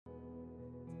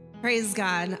Praise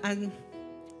God. I'm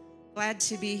glad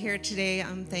to be here today.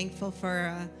 I'm thankful for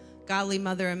a godly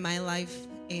mother in my life,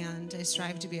 and I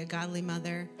strive to be a godly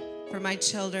mother for my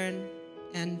children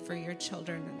and for your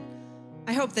children.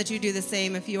 I hope that you do the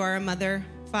same if you are a mother,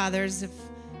 fathers,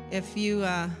 if you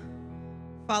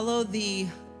follow the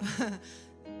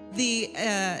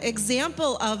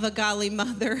example of a godly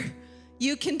mother,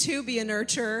 you can too be a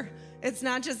nurturer. It's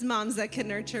not just moms that can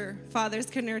nurture. Fathers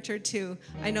can nurture too.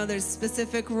 I know there's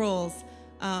specific rules,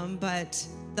 but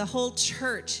the whole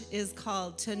church is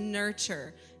called to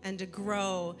nurture and to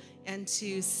grow and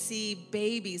to see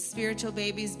babies, spiritual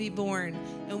babies be born.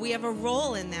 And we have a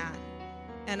role in that.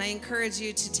 And I encourage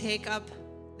you to take up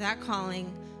that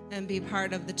calling and be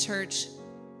part of the church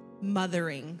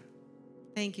mothering.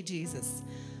 Thank you, Jesus.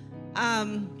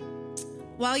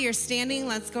 While you're standing,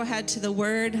 let's go ahead to the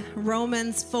word,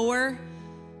 Romans 4,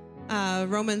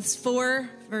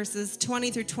 verses 20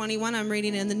 through 21. I'm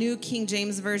reading in the New King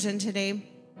James Version today.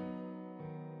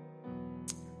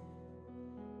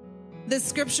 This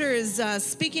scripture is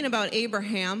speaking about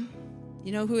Abraham.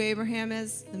 You know who Abraham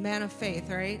is? The man of faith,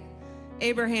 right?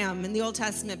 Abraham in the Old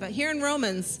Testament. But here in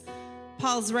Romans,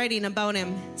 Paul's writing about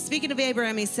him. Speaking of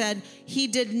Abraham, he said, he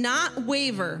did not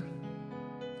waver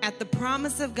at the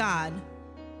promise of God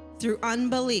through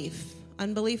unbelief.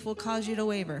 Unbelief will cause you to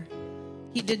waver.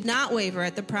 He did not waver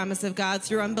at the promise of God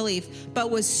through unbelief, but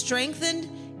was strengthened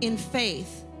in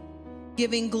faith,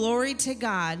 giving glory to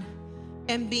God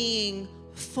and being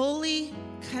fully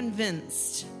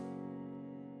convinced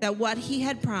that what he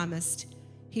had promised,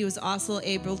 he was also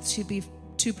able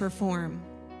to perform.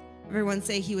 Everyone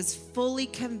say he was fully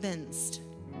convinced.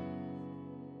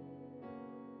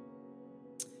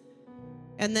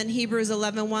 And then Hebrews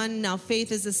 11:1, now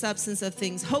faith is the substance of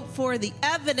things hoped for, the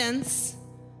evidence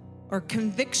or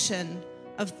conviction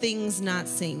of things not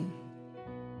seen.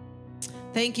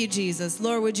 Thank you, Jesus.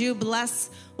 Lord, would you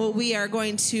bless what we are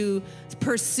going to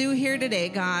pursue here today,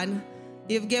 God?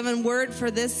 You've given word for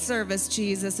this service,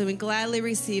 Jesus, and we gladly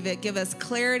receive it. Give us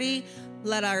clarity.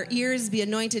 Let our ears be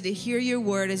anointed to hear your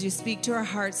word as you speak to our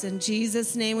hearts. In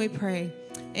Jesus' name we pray.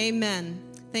 Amen.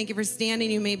 Thank you for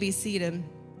standing. You may be seated.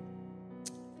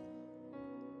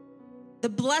 The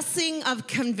blessing of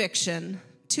conviction,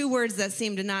 two words that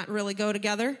seem to not really go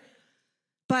together,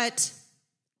 but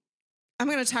I'm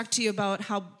going to talk to you about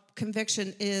how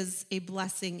conviction is a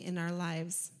blessing in our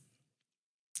lives.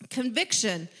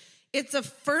 Conviction, it's a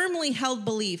firmly held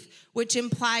belief which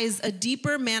implies a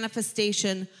deeper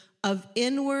manifestation of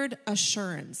inward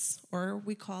assurance, or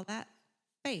we call that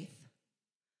faith.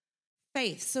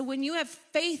 Faith. So when you have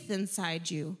faith inside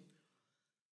you,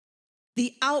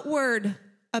 the outward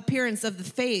appearance of the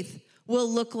faith will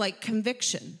look like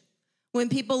conviction. When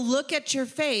people look at your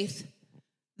faith,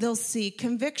 they'll see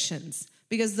convictions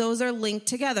because those are linked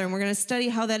together. And we're going to study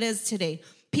how that is today.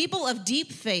 People of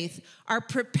deep faith are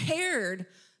prepared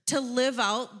to live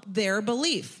out their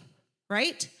belief,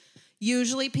 right?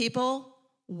 Usually people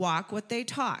walk what they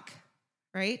talk,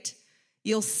 right?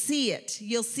 You'll see it.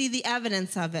 You'll see the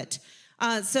evidence of it.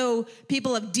 So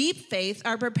people of deep faith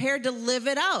are prepared to live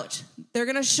it out. They're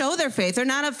going to show their faith. They're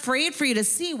not afraid for you to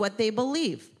see what they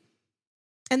believe.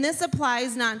 And this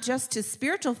applies not just to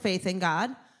spiritual faith in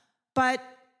God, but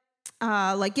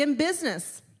like in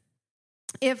business.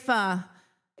 If a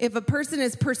person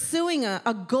is pursuing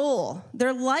a goal,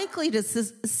 they're likely to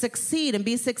succeed and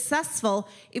be successful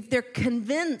if they're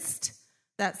convinced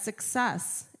that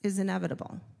success is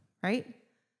inevitable, right?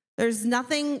 There's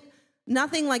nothing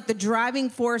like the driving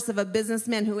force of a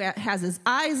businessman who has his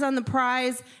eyes on the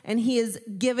prize and he is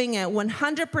giving it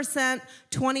 100%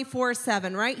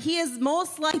 24/7, right? He is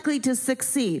most likely to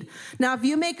succeed. Now, if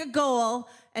you make a goal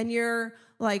and you're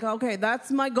like, okay,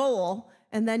 that's my goal,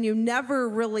 and then you never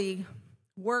really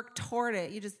work toward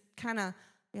it, you just kind of,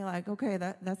 you're like, okay,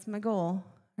 that's my goal.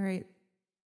 All right.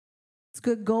 It's a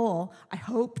good goal. I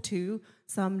hope to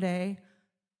someday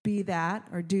be that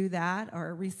or do that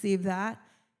or receive that.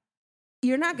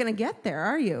 You're not going to get there,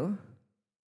 are you?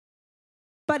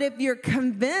 But if you're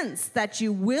convinced that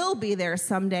you will be there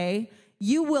someday,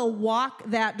 you will walk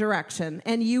that direction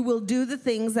and you will do the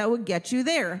things that will get you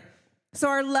there. So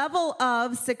our level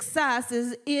of success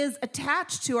is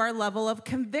attached to our level of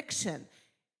conviction.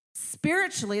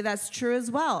 Spiritually, that's true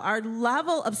as well. Our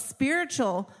level of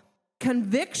spiritual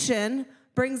conviction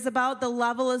brings about the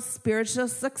level of spiritual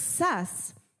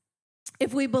success.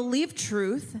 If we believe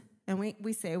truth, and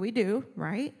we say we do,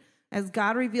 right? As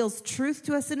God reveals truth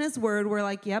to us in his word, we're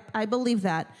like, yep, I believe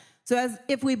that. So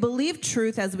if we believe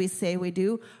truth as we say we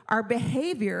do, our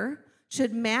behavior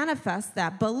should manifest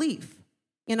that belief.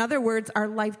 In other words, our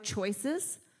life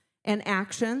choices and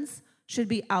actions should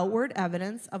be outward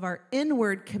evidence of our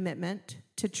inward commitment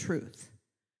to truth.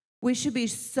 We should be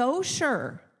so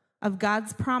sure of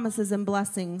God's promises and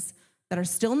blessings that are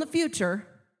still in the future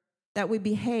that we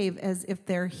behave as if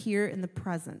they're here in the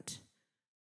present.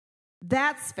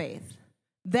 That's faith.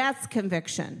 That's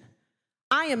conviction.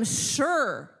 I am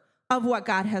sure of what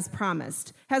God has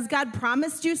promised. Has God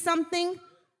promised you something?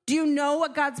 Do you know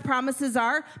what God's promises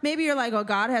are? Maybe you're like, oh,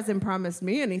 God hasn't promised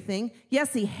me anything.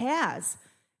 Yes, he has.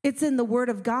 It's in the Word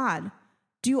of God.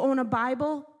 Do you own a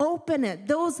Bible? Open it.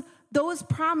 Those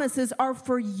promises are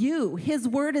for you. His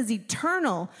word is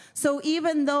eternal. So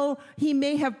even though he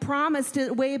may have promised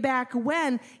it way back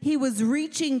when, he was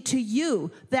reaching to you.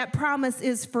 That promise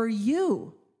is for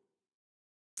you.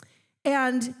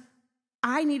 And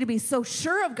I need to be so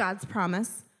sure of God's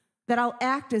promise that I'll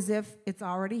act as if it's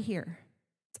already here.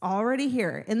 It's already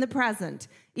here in the present,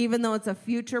 even though it's a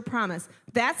future promise.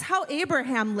 That's how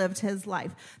Abraham lived his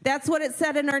life. That's what it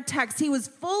said in our text. He was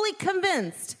fully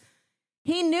convinced.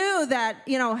 He knew that,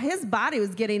 his body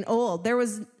was getting old. There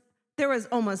was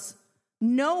almost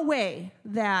no way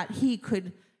that he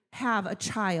could have a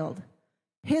child.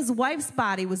 His wife's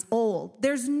body was old.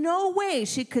 There's no way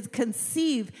she could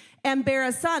conceive and bear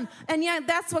a son. And yet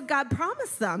that's what God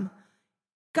promised them.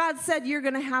 God said, you're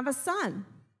going to have a son.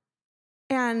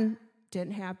 And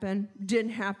didn't happen.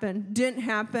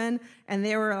 And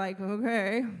they were like,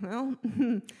 okay, well,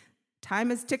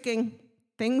 time is ticking.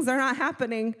 Things are not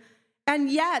happening. And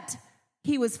yet,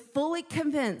 he was fully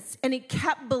convinced, and he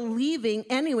kept believing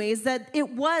anyways that it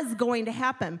was going to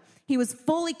happen. He was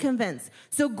fully convinced.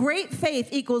 So great faith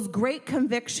equals great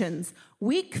convictions.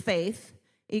 Weak faith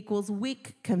equals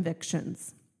weak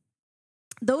convictions.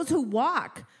 Those who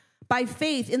walk by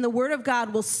faith in the Word of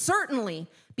God will certainly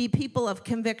be people of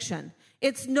conviction.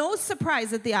 It's no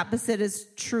surprise that the opposite is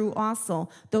true also.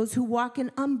 Those who walk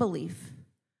in unbelief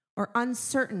or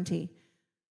uncertainty,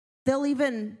 they'll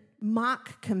even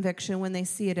mock conviction when they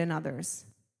see it in others.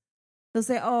 They'll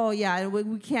say, oh, yeah,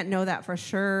 we can't know that for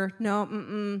sure.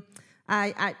 No,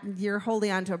 you're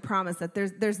holding on to a promise that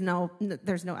there's no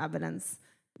evidence.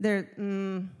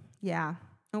 Yeah,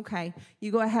 okay.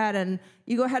 You go ahead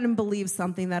and believe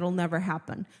something that'll never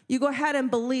happen. You go ahead and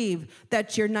believe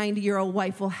that your 90-year-old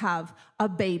wife will have a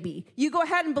baby. You go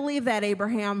ahead and believe that,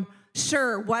 Abraham.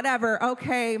 Sure, whatever,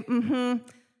 okay,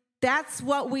 That's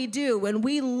what we do. When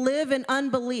we live in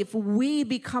unbelief, we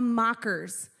become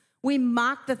mockers. We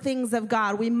mock the things of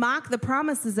God. We mock the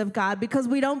promises of God because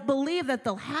we don't believe that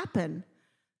they'll happen.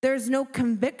 There's no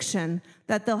conviction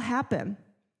that they'll happen.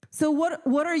 So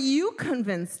what are you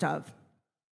convinced of?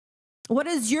 What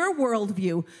is your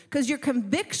worldview? Because your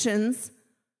convictions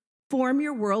form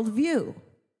your worldview.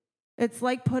 It's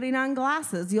like putting on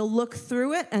glasses. You'll look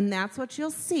through it, and that's what you'll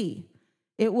see.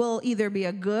 It will either be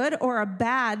a good or a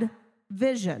bad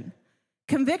vision.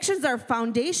 Convictions are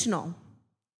foundational,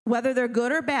 whether they're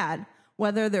good or bad,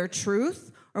 whether they're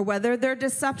truth or whether they're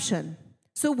deception.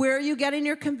 So where are you getting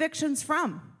your convictions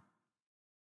from?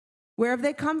 Where have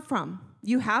they come from?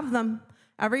 You have them.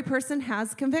 Every person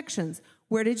has convictions.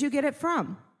 Where did you get it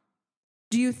from?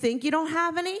 Do you think you don't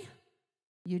have any?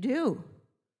 You do.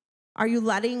 Are you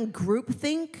letting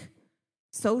groupthink,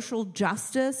 social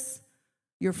justice,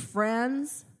 your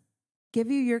friends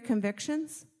give you your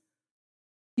convictions?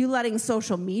 You letting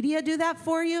social media do that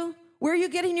for you? Where are you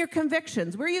getting your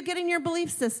convictions? Where are you getting your belief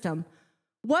system?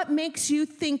 What makes you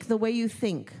think the way you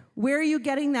think? Where are you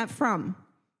getting that from?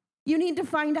 You need to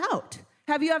find out.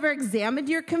 Have you ever examined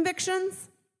your convictions?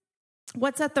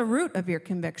 What's at the root of your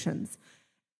convictions?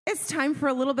 It's time for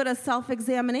a little bit of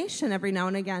self-examination every now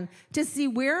and again to see,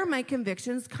 where are my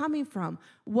convictions coming from?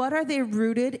 What are they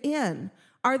rooted in?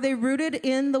 Are they rooted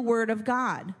in the Word of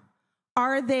God?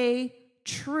 Are they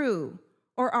true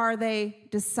or are they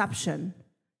deception?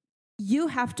 You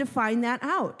have to find that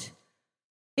out.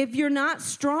 If you're not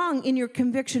strong in your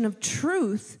conviction of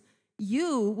truth,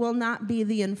 you will not be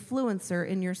the influencer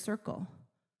in your circle,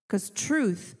 because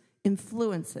truth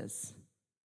influences.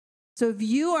 So if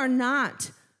you are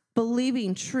not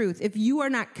believing truth, if you are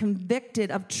not convicted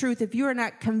of truth, if you are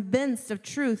not convinced of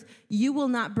truth, you will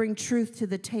not bring truth to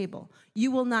the table.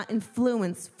 You will not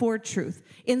influence for truth.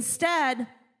 Instead,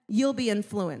 you'll be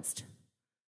influenced,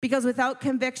 because without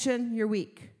conviction, you're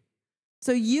weak.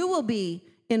 So you will be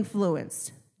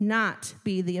influenced, not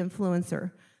be the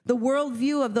influencer. The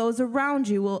worldview of those around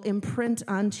you will imprint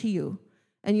onto you,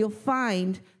 and you'll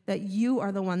find that you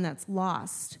are the one that's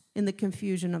lost in the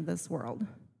confusion of this world.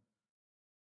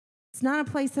 It's not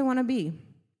a place I want to be.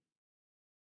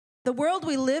 The world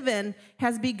we live in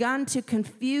has begun to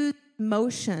confuse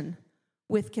emotion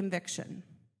with conviction.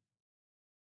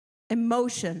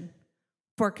 Emotion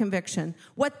for conviction.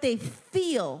 What they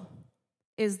feel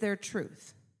is their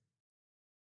truth.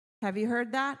 Have you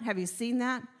heard that? Have you seen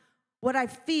that? What I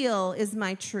feel is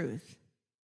my truth.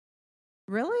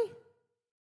 Really?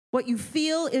 What you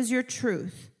feel is your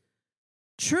truth.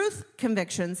 Truth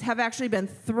convictions have actually been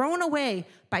thrown away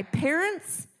by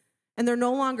parents, and they're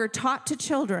no longer taught to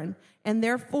children, and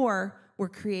therefore we're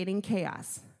creating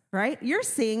chaos, right? You're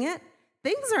seeing it.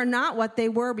 Things are not what they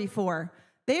were before.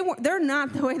 They're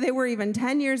not the way they were even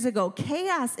 10 years ago.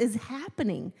 Chaos is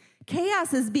happening.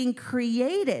 Chaos is being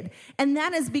created, and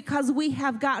that is because we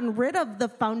have gotten rid of the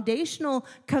foundational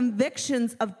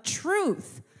convictions of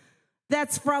truth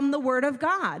that's from the Word of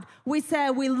God. We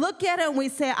look at it and we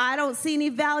say, I don't see any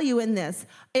value in this.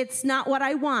 It's not what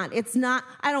I want.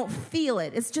 I don't feel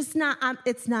it. It's just not,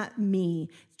 it's not me.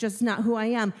 It's just not who I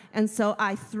am. And so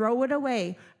I throw it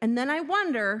away. And then I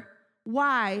wonder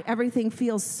why everything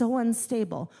feels so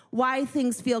unstable, why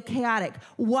things feel chaotic,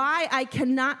 why I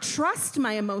cannot trust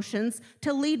my emotions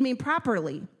to lead me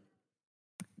properly.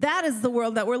 That is the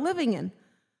world that we're living in.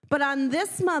 But on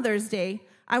this Mother's Day,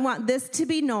 I want this to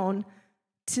be known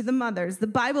to the mothers. The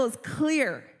Bible is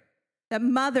clear that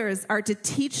mothers are to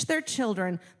teach their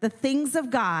children the things of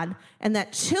God, and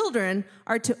that children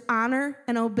are to honor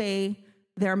and obey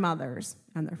their mothers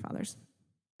and their fathers.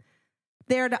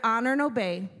 They are to honor and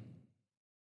obey,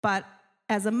 but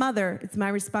as a mother, it's my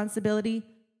responsibility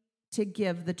to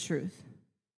give the truth.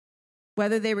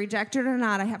 Whether they reject it or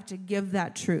not, I have to give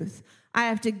that truth. I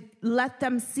have to let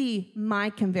them see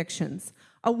my convictions.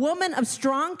 A woman of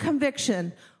strong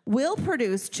conviction will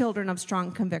produce children of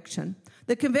strong conviction.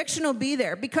 The conviction will be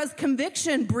there because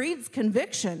conviction breeds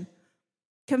conviction.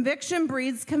 Conviction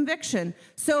breeds conviction.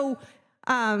 So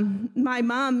my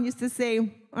mom used to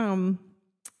say,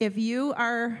 if you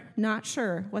are not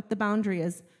sure what the boundary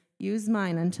is, use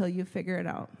mine until you figure it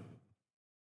out.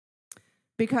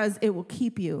 Because it will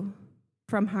keep you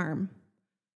from harm.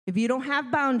 If you don't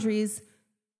have boundaries,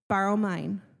 borrow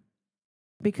mine.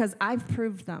 Because I've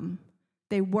proved them.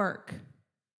 They work.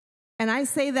 And I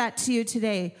say that to you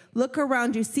today. Look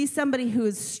around you, see somebody who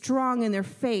is strong in their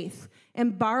faith,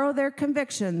 and borrow their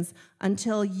convictions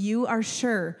until you are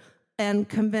sure and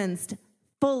convinced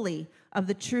fully of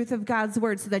the truth of God's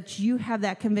word so that you have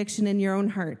that conviction in your own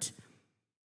heart.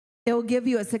 It will give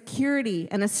you a security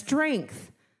and a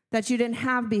strength that you didn't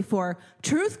have before.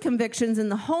 Truth convictions in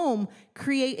the home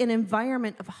create an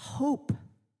environment of hope.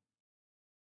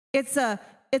 It's a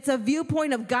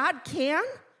viewpoint of God can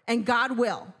and God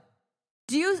will.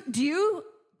 Do you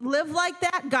live like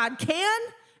that? God can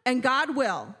and God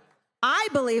will. I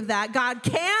believe that. God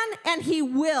can and he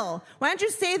will. Why don't you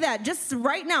say that just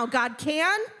right now? God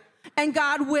can and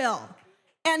God will.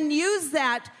 And use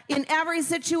that in every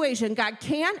situation. God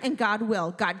can and God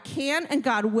will. God can and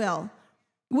God will.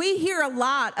 We hear a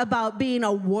lot about being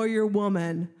a warrior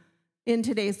woman in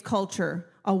today's culture.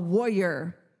 A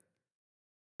warrior.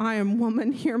 I am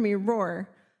woman, hear me roar.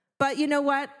 But you know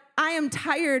what? I am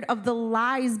tired of the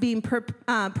lies being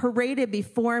paraded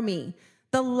before me.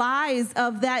 The lies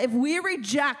of that if we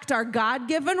reject our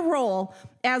God-given role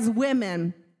as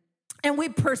women and we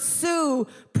pursue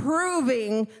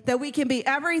proving that we can be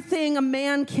everything a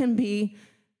man can be,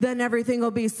 then everything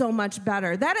will be so much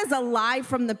better. That is a lie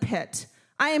from the pit.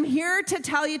 I am here to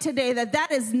tell you today that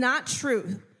that is not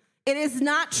truth. It is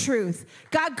not truth.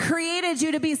 God created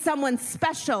you to be someone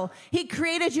special. He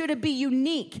created you to be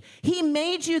unique. He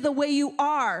made you the way you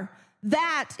are.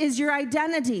 That is your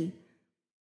identity.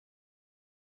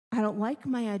 I don't like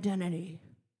my identity.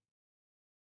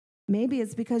 Maybe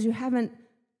it's because you haven't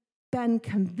been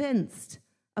convinced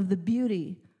of the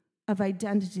beauty of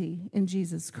identity in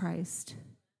Jesus Christ.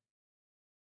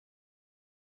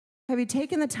 Have you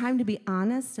taken the time to be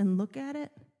honest and look at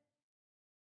it?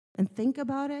 And think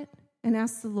about it and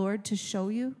ask the Lord to show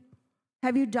you?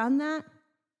 Have you done that?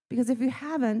 Because if you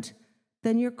haven't,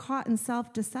 then you're caught in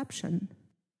self-deception.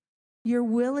 You're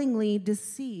willingly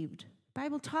deceived. The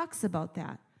Bible talks about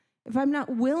that. If I'm not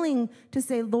willing to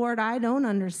say, Lord, I don't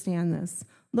understand this.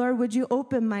 Lord, would you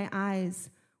open my eyes?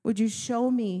 Would you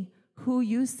show me who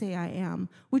you say I am?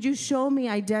 Would you show me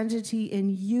identity in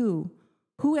you?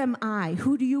 Who am I?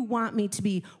 Who do you want me to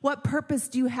be? What purpose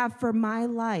do you have for my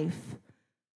life?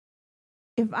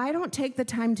 If I don't take the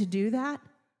time to do that,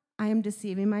 I am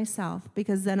deceiving myself,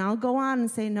 because then I'll go on and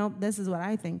say, nope, this is what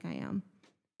I think I am.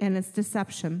 And it's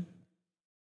deception.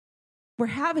 We're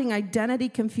having identity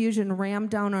confusion rammed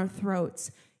down our throats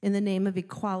in the name of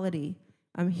equality.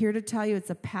 I'm here to tell you it's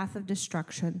a path of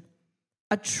destruction.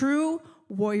 A true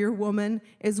warrior woman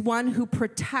is one who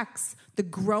protects the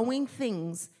growing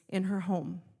things in her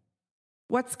home.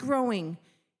 What's growing?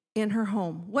 in her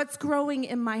home? What's growing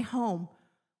in my home?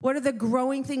 What are the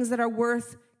growing things that are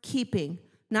worth keeping?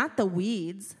 Not the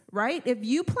weeds, right? If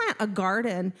you plant a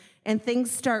garden and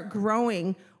things start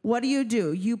growing, what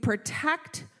do? You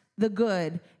protect the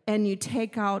good and you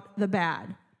take out the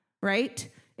bad, right?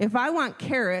 If I want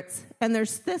carrots and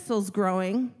there's thistles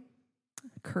growing,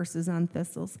 curses on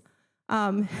thistles.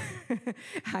 I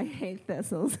hate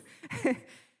thistles.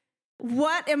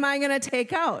 What am I going to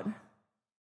take out?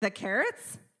 The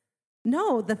carrots?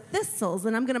 No, the thistles,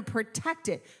 and I'm going to protect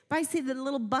it. If I see the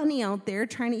little bunny out there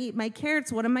trying to eat my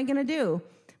carrots, what am I going to do?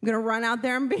 I'm going to run out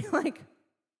there and be like,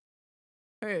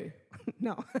 hey,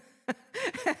 no.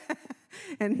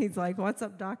 And he's like, what's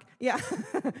up, Doc? Yeah.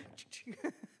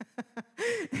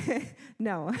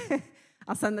 No,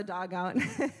 I'll send the dog out.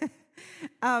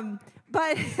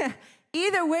 But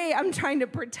either way, I'm trying to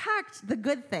protect the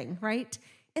good thing, right?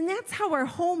 And that's how our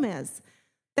home is.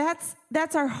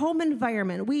 That's our home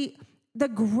environment. The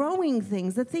growing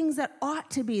things, the things that ought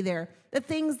to be there, the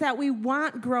things that we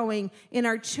want growing in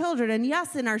our children, and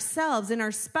yes, in ourselves, in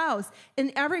our spouse,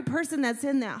 in every person that's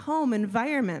in that home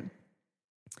environment.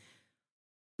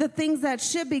 The things that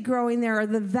should be growing there are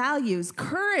the values.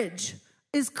 Courage.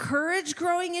 Is courage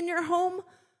growing in your home?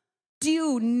 Do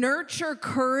you nurture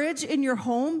courage in your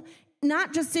home?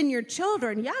 Not just in your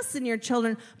children, yes, in your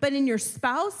children, but in your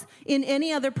spouse, in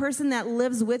any other person that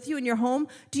lives with you in your home?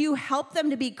 Do you help them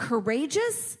to be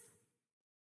courageous?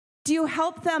 Do you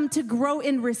help them to grow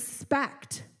in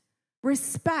respect?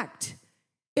 Respect.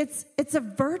 It's a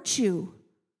virtue.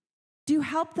 Do you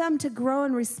help them to grow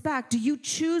in respect? Do you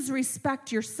choose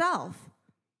respect yourself?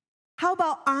 How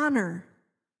about honor?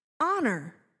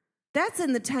 Honor. That's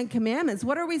in the Ten Commandments.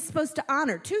 What are we supposed to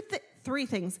honor? Three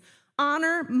things.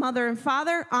 Honor mother and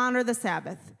father, honor the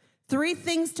Sabbath. 3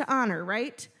 things to honor,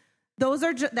 right?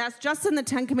 That's just in the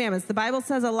Ten Commandments. The Bible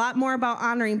says a lot more about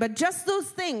honoring, but just those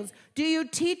things. Do you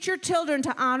teach your children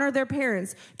to honor their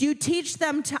parents? Do you teach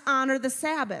them to honor the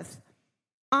Sabbath?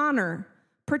 Honor.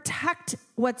 Protect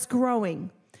what's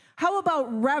growing. How about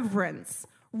reverence?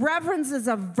 Reverence is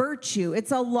a virtue.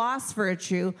 It's a lost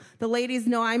virtue. The ladies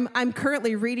know I'm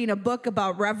currently reading a book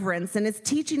about reverence, and it's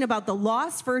teaching about the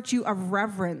lost virtue of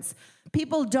reverence.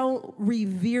 People don't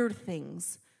revere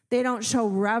things. They don't show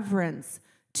reverence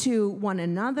to one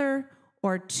another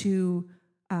or to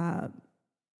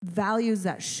values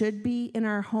that should be in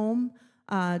our home.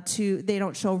 They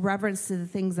don't show reverence to the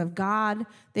things of God.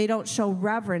 They don't show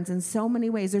reverence in so many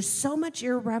ways. There's so much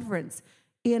irreverence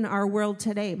in our world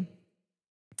today.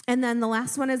 And then the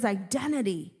last one is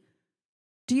identity.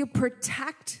 Do you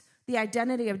protect the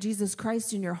identity of Jesus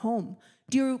Christ in your home?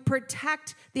 Do you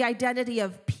protect the identity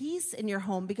of peace in your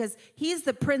home? Because he's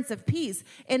the Prince of Peace.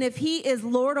 And if he is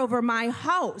Lord over my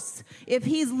house, if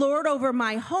he's Lord over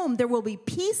my home, there will be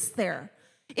peace there.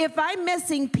 If I'm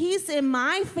missing peace in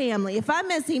my family, if I'm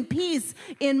missing peace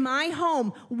in my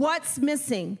home, what's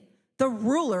missing? The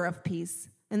ruler of peace.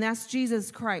 And that's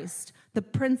Jesus Christ, the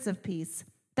Prince of Peace.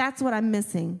 That's what I'm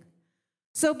missing.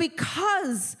 So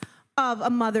because of a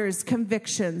mother's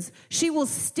convictions, she will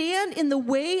stand in the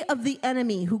way of the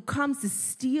enemy who comes to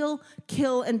steal,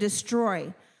 kill, and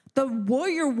destroy. The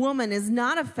warrior woman is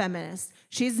not a feminist.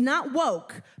 She's not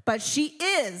woke, but she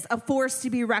is a force to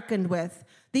be reckoned with.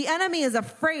 The enemy is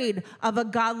afraid of a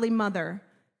godly mother.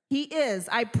 He is.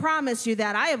 I promise you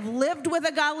that. I have lived with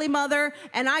a godly mother,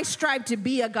 and I strive to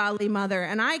be a godly mother.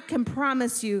 And I can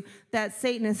promise you that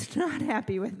Satan is not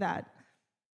happy with that.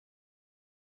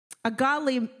 A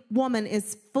godly woman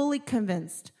is fully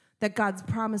convinced that God's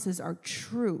promises are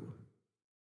true,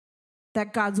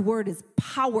 that God's word is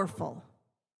powerful,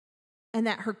 and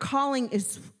that her calling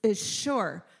is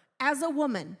sure. As a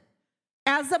woman,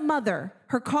 as a mother,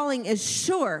 her calling is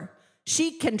sure.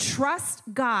 She can trust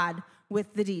God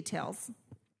with the details.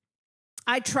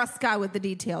 I trust God with the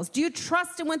details. Do you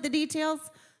trust him with the details?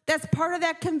 That's part of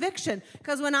that conviction.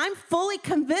 Because when I'm fully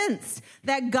convinced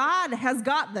that God has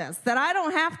got this, that I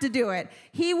don't have to do it,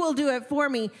 he will do it for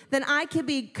me, then I can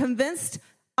be convinced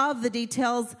of the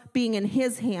details being in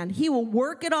his hand. He will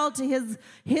work it all to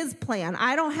his plan.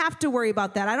 I don't have to worry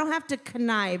about that. I don't have to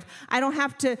connive. I don't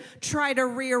have to try to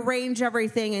rearrange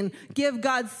everything and give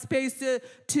God space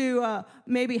to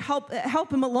maybe help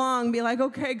him along. Be like,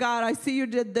 okay, God, I see you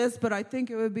did this, but I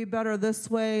think it would be better this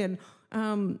way. And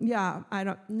I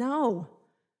don't know.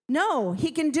 No, he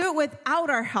can do it without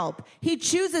our help. He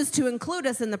chooses to include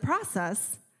us in the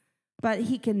process, but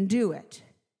he can do it.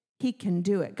 He can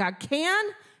do it. God can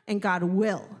and God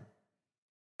will.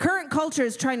 Current culture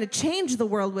is trying to change the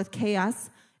world with chaos,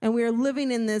 and we are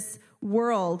living in this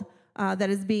world that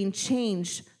is being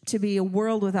changed to be a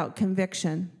world without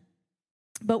conviction.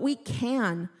 But we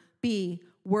can be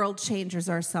world changers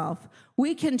ourselves.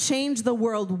 We can change the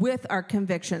world with our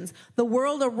convictions. The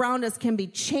world around us can be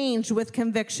changed with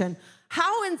conviction.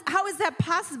 How is that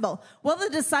possible? Well, the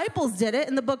disciples did it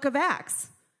in the book of Acts.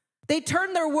 They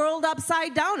turned their world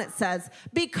upside down, it says,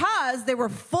 because they were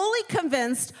fully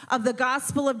convinced of the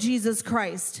gospel of Jesus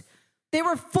Christ. They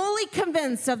were fully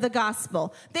convinced of the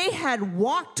gospel. They had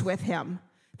walked with him.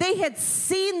 They had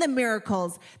seen the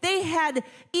miracles. They had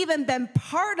even been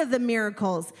part of the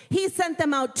miracles. He sent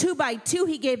them out 2 by 2.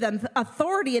 He gave them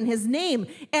authority in his name,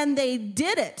 and they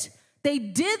did it. They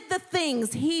did the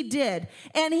things he did.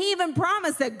 And he even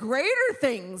promised that greater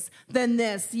things than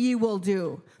this ye will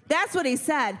do. That's what he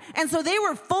said. And so they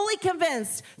were fully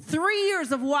convinced. 3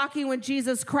 years of walking with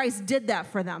Jesus Christ did that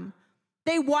for them.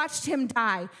 They watched him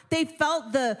die. They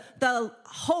felt the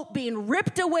hope being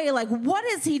ripped away. Like, what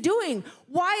is he doing?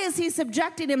 Why is he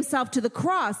subjecting himself to the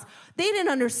cross? They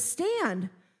didn't understand.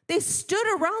 They stood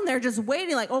around there just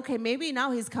waiting like, okay, maybe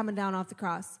now he's coming down off the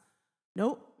cross.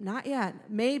 Nope, not yet.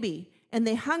 Maybe. And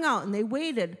they hung out and they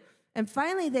waited. And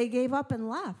finally they gave up and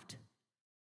left.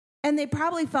 And they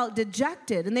probably felt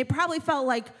dejected. And they probably felt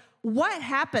like, what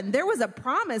happened? There was a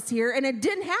promise here and it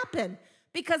didn't happen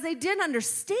because they didn't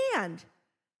understand.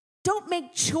 Don't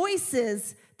make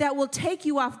choices that will take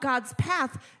you off God's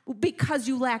path because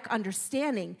you lack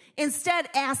understanding. Instead,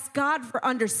 ask God for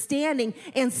understanding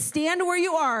and stand where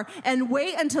you are and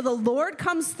wait until the Lord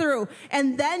comes through.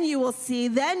 And then you will see,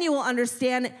 then you will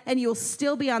understand, and you'll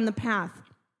still be on the path.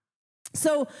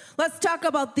 So let's talk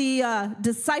about the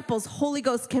disciples' Holy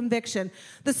Ghost conviction.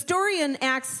 The story in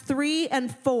Acts 3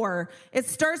 and 4, it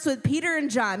starts with Peter and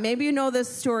John. Maybe you know this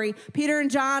story. Peter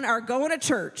and John are going to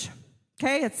church.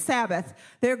 Okay, it's Sabbath.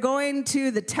 They're going to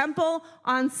the temple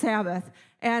on Sabbath.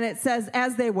 And it says,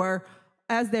 as they were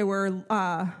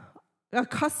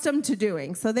accustomed to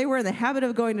doing. So they were in the habit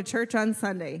of going to church on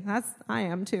Sunday. I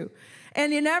am too.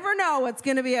 And you never know what's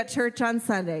going to be at church on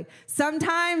Sunday.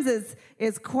 Sometimes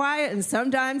it's quiet and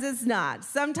sometimes it's not.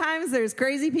 Sometimes there's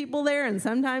crazy people there and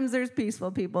sometimes there's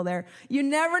peaceful people there. You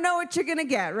never know what you're going to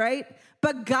get, right?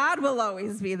 But God will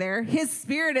always be there. His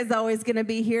Spirit is always going to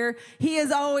be here. He is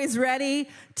always ready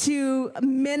to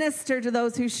minister to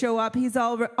those who show up. He's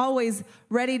always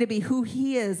ready to be who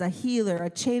he is, a healer, a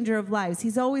changer of lives.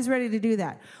 He's always ready to do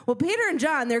that. Well, Peter and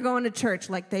John, they're going to church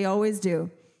like they always do.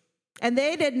 And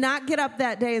they did not get up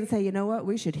that day and say, you know what,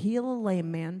 we should heal a lame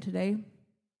man today.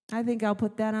 I think I'll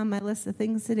put that on my list of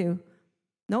things to do.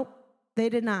 Nope, they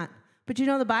did not. But you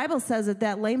know, the Bible says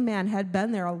that lame man had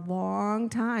been there a long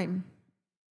time.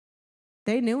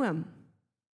 They knew him.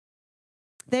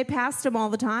 They passed him all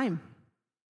the time.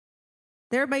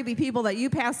 There may be people that you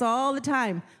pass all the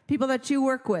time, people that you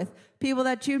work with, people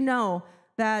that you know,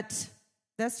 that's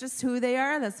just who they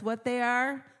are, that's what they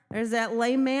are. There's that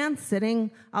lame man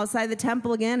sitting outside the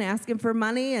temple again, asking for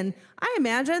money, and I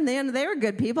imagine they were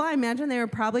good people. I imagine they were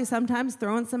probably sometimes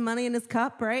throwing some money in his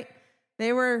cup, right?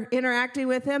 They were interacting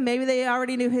with him. Maybe they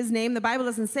already knew his name. The Bible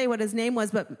doesn't say what his name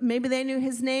was, but maybe they knew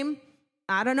his name.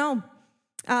 I don't know.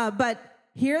 But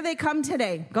here they come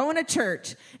today, going to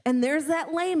church, and there's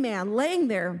that lame man laying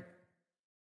there.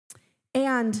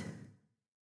 And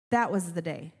that was the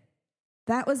day.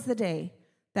 That was the day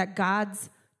that God's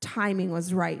timing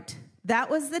was right. That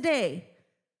was the day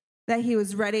that he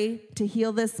was ready to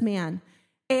heal this man.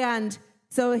 And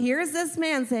so here's this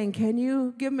man saying, can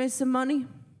you give me some money?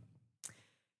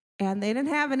 And they didn't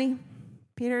have any.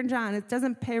 Peter and John, it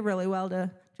doesn't pay really well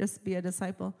to just be a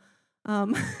disciple.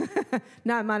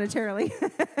 Not monetarily.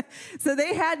 So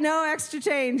they had no extra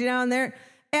change,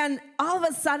 and all of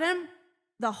a sudden,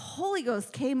 the Holy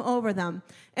Ghost came over them.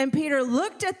 And Peter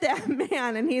looked at that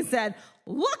man and he said,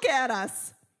 look at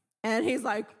us. And he's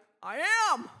like, I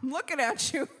am looking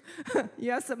at you.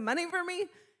 You have some money for me?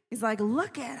 He's like,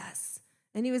 look at us.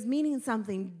 And he was meaning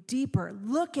something deeper.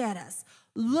 Look at us.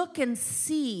 Look and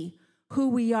see who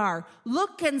we are.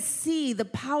 Look and see the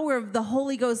power of the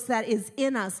Holy Ghost that is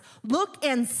in us. Look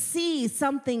and see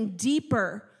something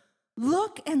deeper.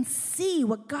 Look and see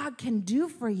what God can do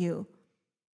for you.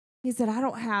 He said, I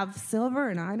don't have silver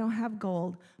and I don't have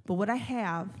gold, but what I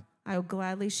have, I will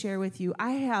gladly share with you.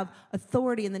 I have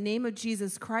authority in the name of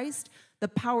Jesus Christ, the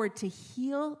power to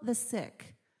heal the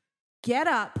sick. Get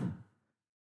up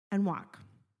and walk.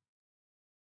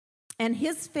 And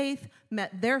his faith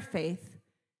met their faith,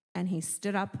 and he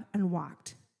stood up and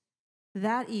walked.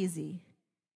 That easy.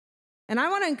 And I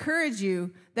want to encourage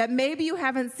you that maybe you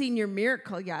haven't seen your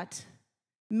miracle yet.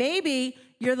 Maybe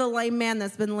you're the lame man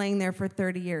that's been laying there for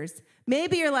 30 years.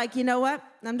 Maybe you're like, you know what?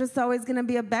 I'm just always going to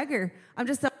be a beggar. I'm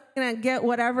just going to get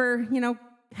whatever,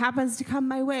 happens to come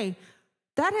my way.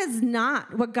 That is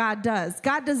not what God does.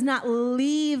 God does not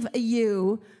leave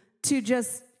you to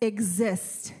just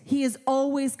exist. He is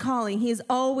always calling. He is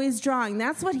always drawing.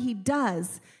 That's what he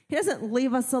does. He doesn't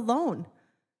leave us alone.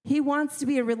 He wants to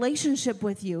be a relationship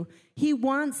with you. He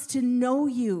wants to know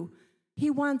you. He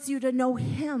wants you to know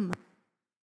him.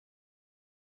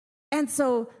 And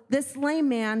so this lame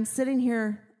man sitting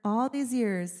here all these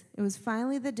years, it was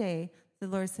finally the day the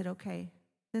Lord said, okay,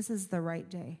 this is the right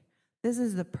day. This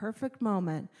is the perfect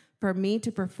moment for me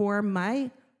to perform my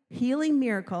healing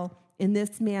miracle in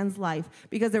this man's life,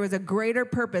 because there was a greater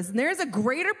purpose. And there is a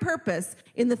greater purpose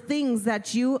in the things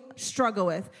that you struggle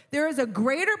with. There is a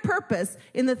greater purpose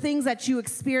in the things that you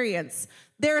experience.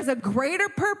 There is a greater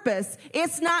purpose.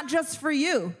 It's not just for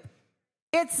you.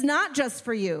 It's not just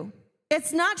for you.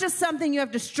 It's not just something you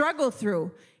have to struggle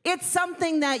through. It's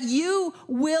something that you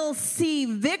will see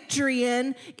victory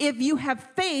in if you have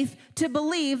faith to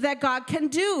believe that God can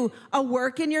do a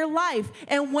work in your life.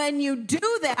 And when you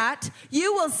do that,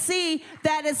 you will see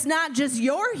that it's not just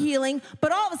your healing,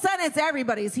 but all of a sudden it's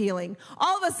everybody's healing.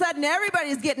 All of a sudden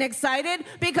everybody's getting excited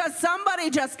because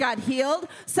somebody just got healed,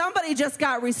 somebody just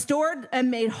got restored and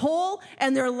made whole,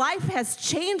 and their life has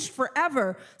changed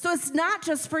forever. So it's not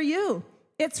just for you.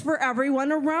 It's for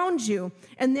everyone around you.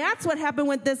 And that's what happened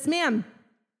with this man.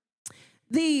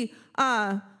 The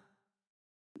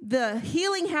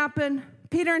healing happened.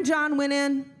 Peter and John went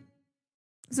in.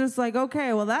 So it's like,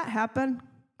 okay, well, that happened.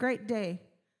 Great day.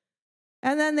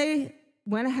 And then they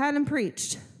went ahead and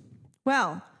preached.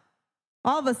 Well,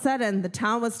 all of a sudden, the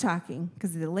town was talking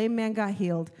because the lame man got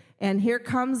healed. And here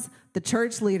comes the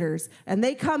church leaders. And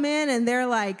they come in and they're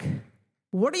like,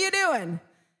 what are you doing?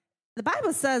 The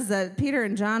Bible says that Peter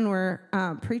and John were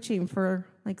preaching for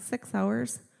like 6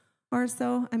 hours or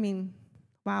so. I mean,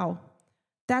 wow.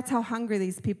 That's how hungry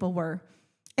these people were.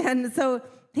 And so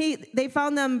they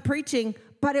found them preaching,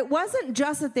 but it wasn't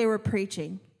just that they were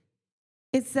preaching.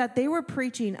 It's that they were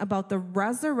preaching about the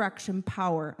resurrection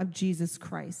power of Jesus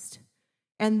Christ.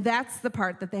 And that's the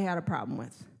part that they had a problem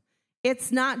with. It's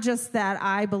not just that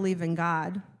I believe in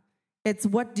God. It's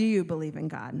what do you believe in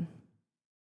God?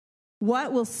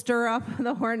 What will stir up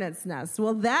the hornet's nest?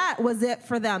 Well, that was it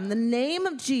for them. The name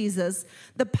of Jesus,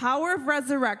 the power of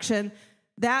resurrection,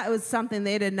 that was something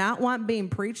they did not want being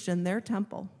preached in their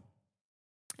temple.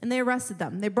 And they arrested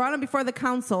them. They brought them before the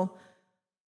council.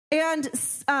 And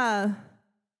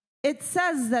it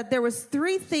says that there was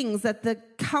 3 things that the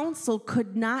council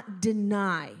could not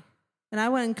deny. And I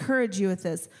want to encourage you with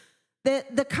this.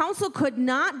 The council could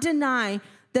not deny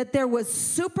that there was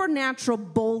supernatural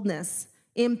boldness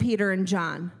in Peter and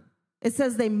John. It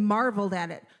says they marveled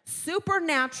at it.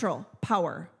 Supernatural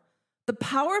power. The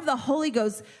power of the Holy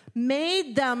Ghost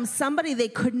made them somebody they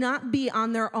could not be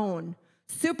on their own.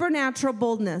 Supernatural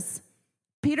boldness.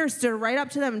 Peter stood right up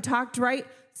to them and talked right,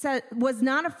 was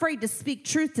not afraid to speak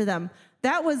truth to them.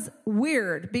 That was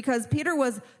weird because Peter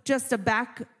was just a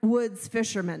backwoods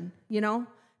fisherman,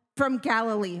 from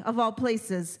Galilee, of all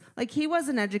places. Like, he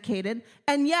wasn't educated.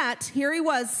 And yet, here he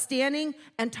was standing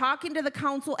and talking to the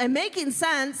council and making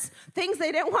sense, things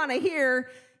they didn't want to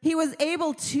hear. He was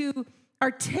able to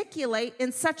articulate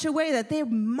in such a way that they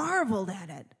marveled at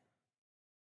it.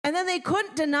 And then they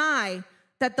couldn't deny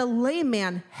that the lame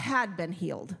man had been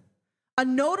healed. A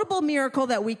notable miracle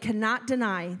that we cannot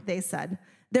deny, they said.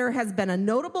 There has been a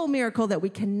notable miracle that we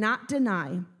cannot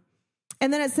deny.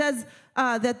 And then it says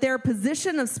that their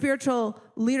position of spiritual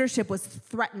leadership was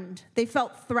threatened. They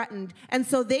felt threatened. And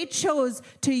so they chose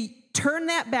to turn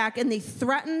that back, and they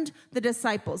threatened the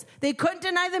disciples. They couldn't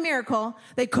deny the miracle.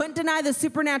 They couldn't deny the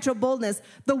supernatural boldness.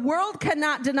 The world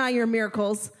cannot deny your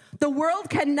miracles. The world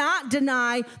cannot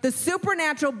deny the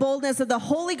supernatural boldness of the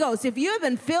Holy Ghost. If you have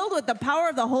been filled with the power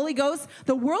of the Holy Ghost,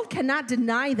 the world cannot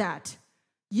deny that.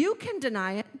 You can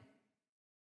deny it.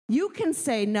 You can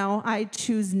say, no, I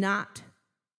choose not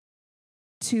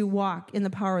to walk in the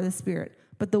power of the Spirit.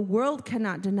 But the world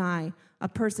cannot deny a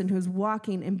person who's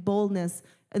walking in boldness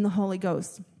in the Holy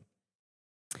Ghost.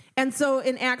 And so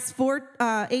in Acts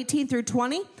 4:18 through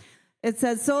 20, it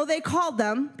says, so they called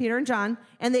them, Peter and John,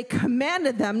 and they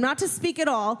commanded them not to speak at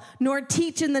all, nor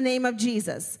teach in the name of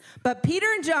Jesus. But Peter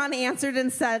and John answered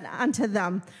and said unto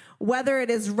them, whether it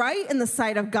is right in the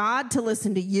sight of God to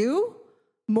listen to you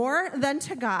more than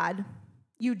to God,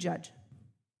 you judge.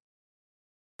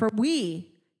 For we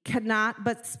cannot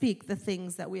but speak the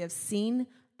things that we have seen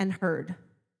and heard.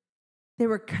 They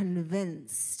were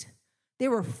convinced. They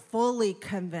were fully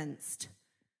convinced.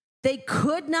 They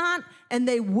could not and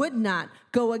they would not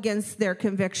go against their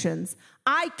convictions.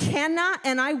 I cannot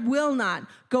and I will not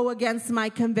go against my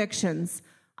convictions.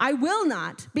 I will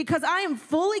not, because I am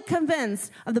fully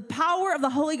convinced of the power of the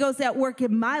Holy Ghost at work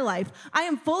in my life. I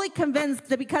am fully convinced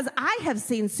that because I have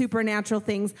seen supernatural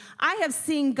things, I have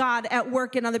seen God at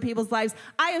work in other people's lives.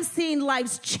 I have seen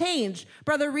lives change.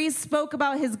 Brother Reese spoke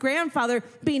about his grandfather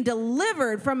being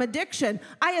delivered from addiction.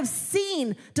 I have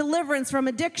seen deliverance from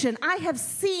addiction. I have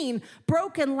seen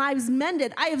broken lives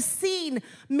mended. I have seen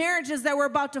marriages that were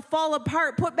about to fall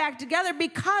apart put back together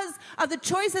because of the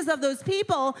choices of those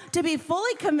people to be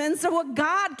fully convinced of what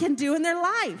God can do in their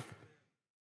life.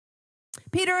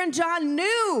 Peter and John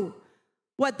knew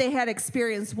what they had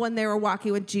experienced when they were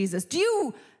walking with Jesus. Do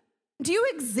you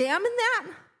examine that?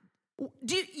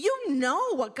 Do you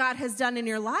know what God has done in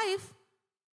your life?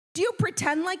 Do you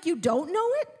pretend like you don't know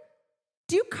it?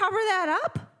 Do you cover that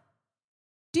up?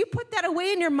 Do you put that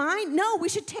away in your mind? No, we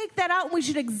should take that out and we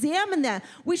should examine that.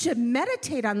 We should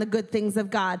meditate on the good things of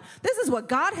God. This is what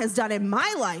God has done in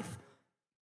my life.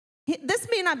 This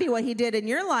may not be what he did in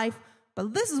your life,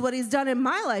 but this is what he's done in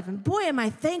my life. And boy, am I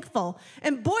thankful.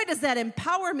 And boy, does that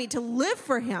empower me to live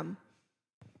for him.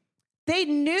 They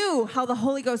knew how the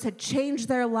Holy Ghost had changed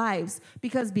their lives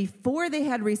because before they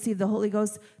had received the Holy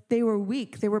Ghost, they were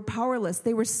weak. They were powerless.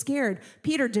 They were scared.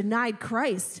 Peter denied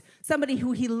Christ, somebody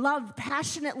who he loved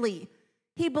passionately.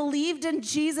 He believed in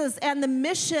Jesus and the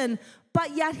mission,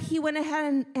 but yet he went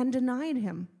ahead and denied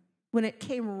him. When it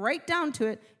came right down to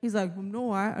it, he's like,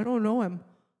 no, I don't know him.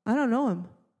 I don't know him.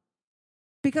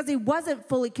 Because he wasn't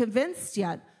fully convinced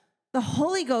yet. The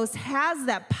Holy Ghost has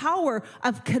that power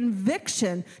of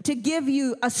conviction to give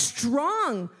you a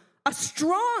strong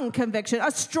conviction, a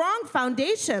strong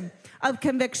foundation of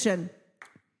conviction.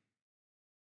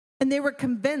 And they were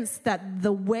convinced that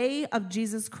the way of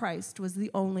Jesus Christ was the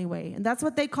only way. And that's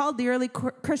what they called the early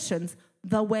Christians,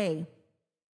 the way.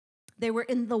 They were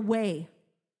in the way.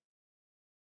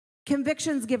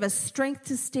 Convictions give us strength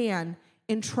to stand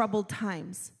in troubled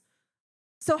times.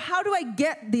 So how do I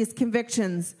get these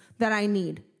convictions that I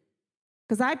need?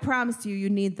 Because I promised you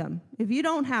need them. If you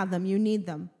don't have them, you need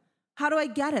them. How do I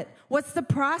get it? What's the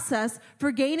process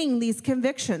for gaining these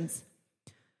convictions?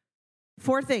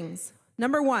 4 things.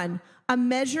 Number 1, a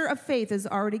measure of faith is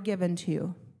already given to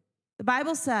you. The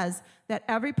Bible says that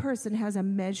every person has a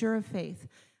measure of faith.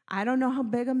 I don't know how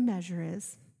big a measure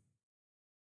is,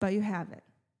 but you have it.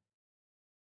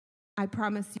 I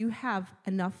promise you have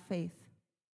enough faith.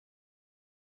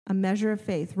 A measure of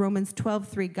faith. Romans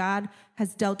 12:3, God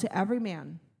has dealt to every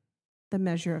man the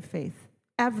measure of faith.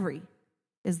 Every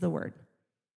is the word.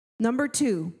 Number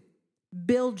 2,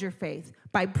 build your faith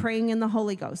by praying in the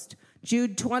Holy Ghost.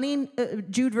 Jude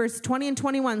verse 20 and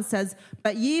 21 says,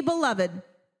 but ye beloved,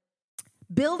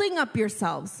 building up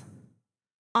yourselves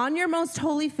on your most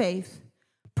holy faith,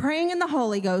 praying in the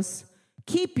Holy Ghost,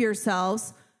 keep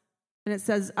yourselves, and it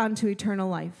says, unto eternal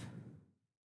life.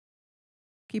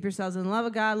 Keep yourselves in the love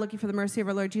of God, looking for the mercy of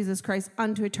our Lord Jesus Christ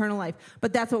unto eternal life.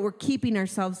 But that's what we're keeping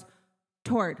ourselves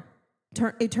toward,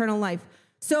 eternal life.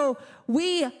 So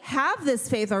we have this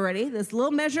faith already, this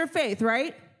little measure of faith,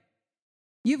 right?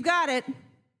 You've got it.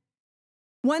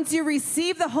 Once you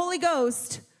receive the Holy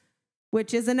Ghost,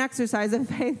 which is an exercise of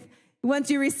faith, once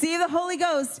you receive the Holy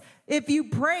Ghost, if you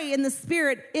pray in the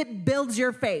Spirit, it builds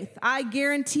your faith. I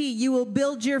guarantee you will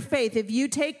build your faith. If you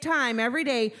take time every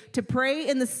day to pray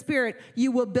in the Spirit,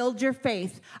 you will build your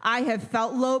faith. I have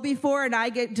felt low before, and I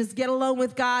just get alone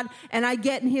with God, and I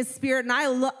get in His Spirit, and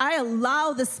I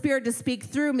allow the Spirit to speak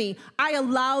through me. I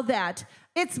allow that.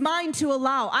 It's mine to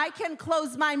allow. I can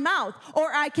close my mouth,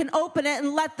 or I can open it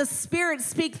and let the Spirit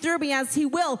speak through me as He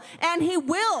will, and He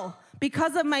will.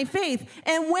 Because of my faith.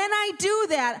 And when I do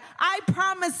that, I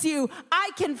promise you,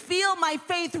 I can feel my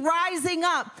faith rising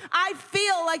up. I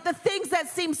feel like the things that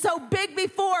seemed so big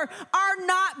before are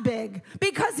not big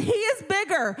because He is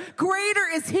bigger. Greater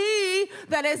is He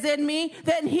that is in me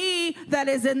than he that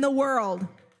is in the world.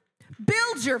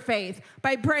 Build your faith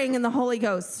by praying in the Holy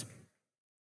Ghost.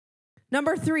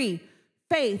 Number 3,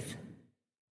 faith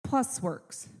plus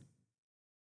works.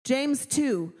 James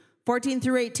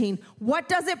 2:14-18. What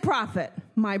does it profit,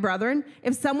 my brethren,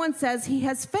 if someone says he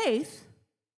has faith?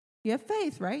 You have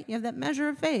faith, right? You have that measure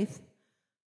of faith,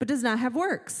 but does not have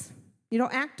works. You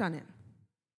don't act on it.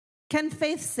 Can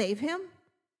faith save him?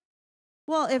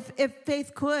 Well, if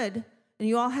faith could, and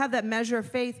you all have that measure of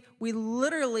faith, we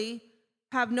literally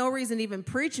have no reason to even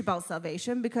preach about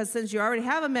salvation, because since you already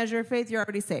have a measure of faith, you're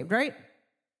already saved, right?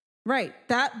 Right.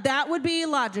 That would be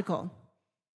logical,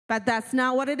 but that's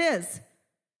not what it is.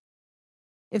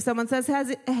 If someone says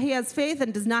he has faith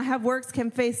and does not have works,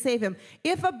 can faith save him?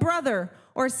 If a brother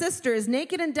or sister is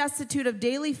naked and destitute of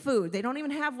daily food, they don't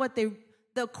even have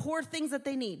the core things that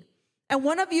they need, and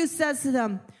one of you says to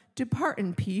them, depart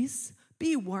in peace,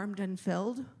 be warmed and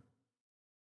filled,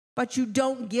 but you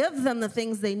don't give them the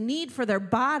things they need for their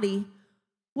body,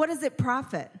 what does it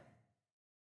profit?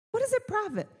 What does it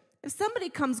profit? If somebody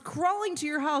comes crawling to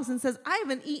your house and says, I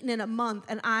haven't eaten in a month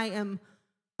and I'm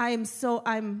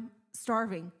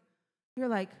starving. You're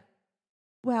like,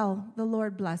 well, the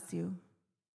Lord bless you.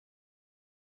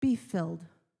 Be filled.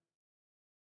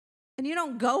 And you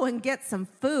don't go and get some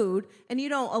food and you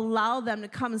don't allow them to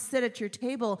come and sit at your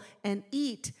table and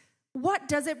eat. What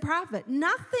does it profit?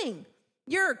 Nothing.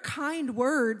 Your kind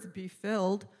words, be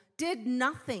filled, did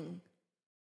nothing.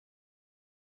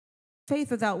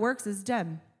 Faith without works is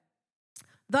dead.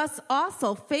 Thus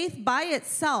also, faith by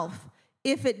itself,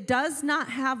 if it does not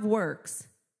have works,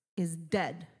 is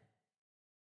dead.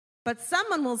 But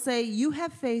someone will say, you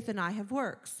have faith and I have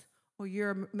works. Well,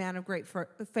 you're a man of great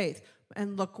faith,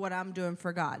 and look what I'm doing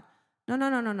for God.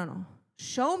 No.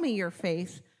 Show me your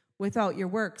faith without your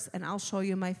works, and I'll show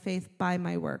you my faith by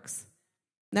my works.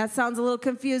 That sounds a little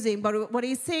confusing, but what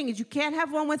he's saying is you can't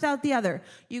have one without the other.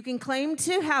 You can claim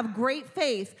to have great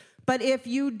faith, but if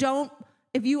you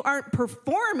aren't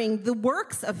performing the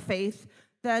works of faith,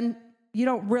 then you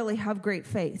don't really have great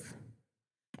faith.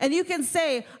 And you can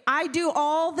say, I do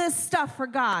all this stuff for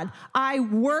God. I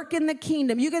work in the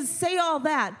kingdom. You can say all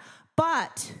that,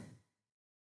 but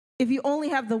if you only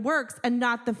have the works and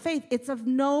not the faith, it's of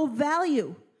no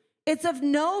value. It's of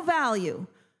no value.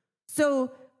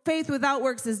 So faith without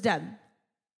works is dead.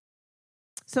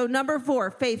 So number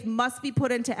 4, faith must be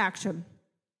put into action.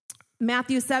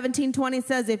 Matthew 17:20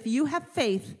 says, if you have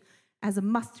faith as a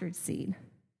mustard seed,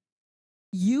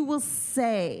 you will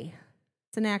say,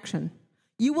 it's an action,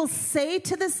 you will say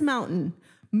to this mountain,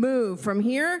 move from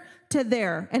here to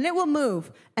there, and it will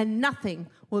move, and nothing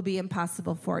will be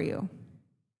impossible for you.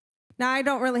 Now, I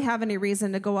don't really have any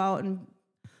reason to go out and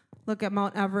look at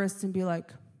Mount Everest and be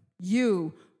like,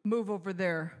 you move over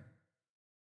there.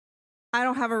 I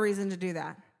don't have a reason to do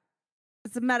that.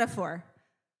 It's a metaphor.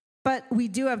 But we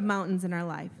do have mountains in our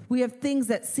life. We have things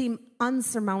that seem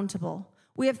unsurmountable.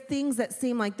 We have things that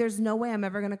seem like there's no way I'm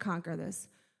ever going to conquer this.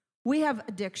 We have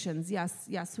addictions.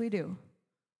 Yes, we do.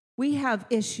 We have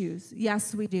issues.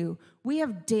 Yes, we do. We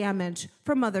have damage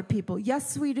from other people.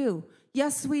 Yes, we do.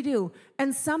 Yes, we do.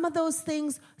 And some of those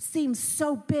things seem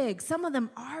so big. Some of them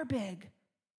are big.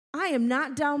 I am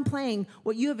not downplaying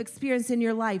what you have experienced in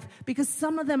your life because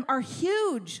some of them are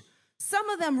huge. Some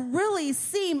of them really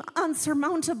seem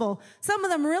unsurmountable. Some of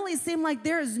them really seem like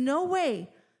there is no way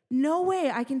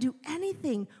I can do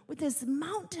anything with this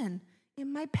mountain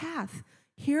in my path.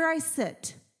 Here I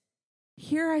sit.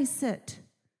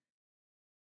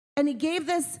 And he gave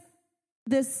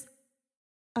this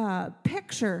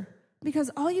picture because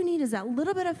all you need is that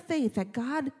little bit of faith that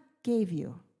God gave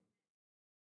you.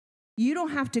 You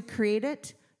don't have to create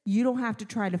it. You don't have to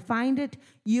try to find it.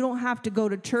 You don't have to go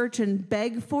to church and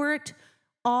beg for it.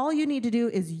 All you need to do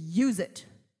is use it.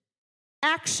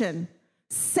 Action.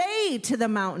 Say to the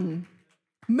mountain,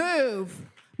 move.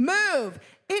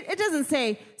 It doesn't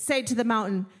say to the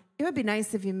mountain, it would be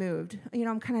nice if you moved.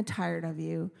 I'm kind of tired of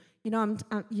you.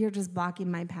 You're just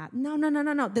blocking my path. No.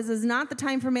 This is not the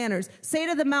time for manners. Say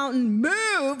to the mountain,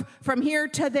 move from here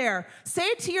to there.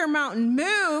 Say to your mountain,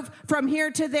 move from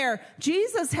here to there.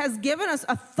 Jesus has given us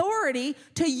authority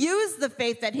to use the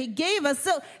faith that he gave us.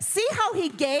 So see how he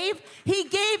gave? He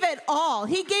gave it all.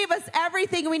 He gave us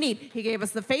everything we need. He gave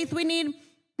us the faith we need.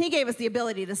 He gave us the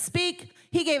ability to speak.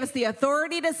 He gave us the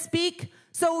authority to speak.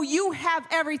 So you have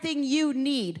everything you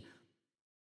need.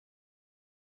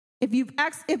 If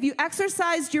you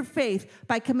exercised your faith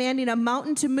by commanding a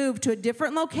mountain to move to a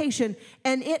different location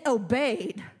and it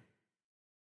obeyed,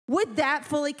 would that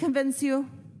fully convince you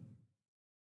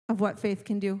of what faith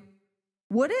can do?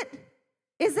 Would it?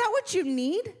 Is that what you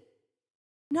need?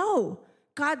 No.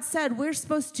 God said we're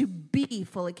supposed to be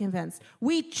fully convinced.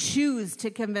 We choose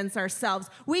to convince ourselves.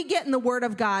 We get in the Word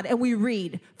of God and we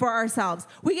read for ourselves.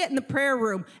 We get in the prayer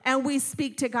room and we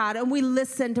speak to God and we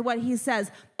listen to what he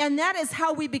says. And that is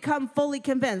how we become fully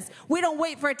convinced. We don't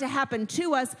wait for it to happen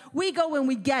to us. We go and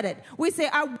we get it. We say,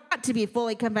 I want to be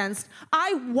fully convinced.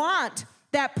 I want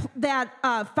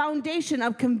that foundation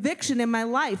of conviction in my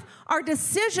life. Our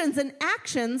decisions and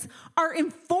actions are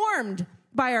informed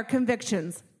by our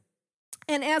convictions.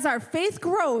 And as our faith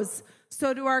grows,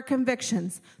 so do our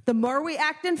convictions. The more we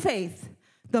act in faith,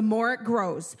 the more it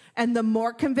grows and the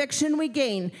more conviction we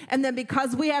gain. And then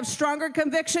because we have stronger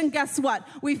conviction, guess what?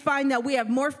 We find that we have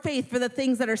more faith for the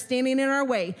things that are standing in our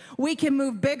way. We can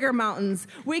move bigger mountains.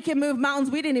 We can move mountains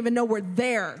we didn't even know were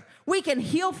there. We can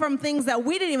heal from things that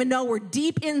we didn't even know were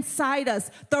deep inside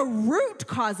us. The root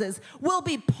causes will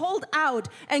be pulled out,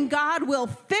 and God will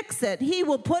fix it. He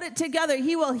will put it together.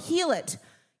 He will heal it.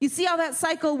 You see how that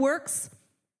cycle works?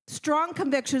 Strong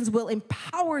convictions will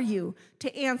empower you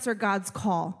to answer God's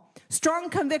call.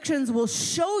 Strong convictions will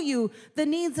show you the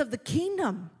needs of the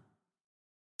kingdom.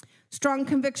 Strong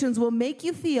convictions will make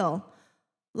you feel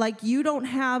like you don't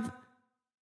have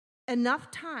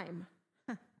enough time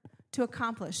to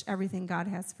accomplish everything God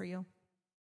has for you.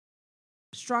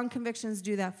 Strong convictions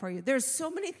do that for you. There's so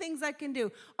many things I can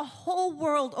do. A whole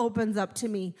world opens up to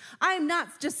me. I'm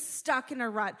not just stuck in a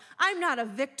rut. I'm not a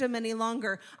victim any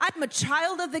longer. I'm a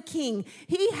child of the King.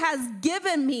 He has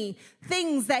given me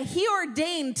things that He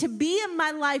ordained to be in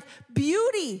my life.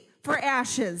 Beauty for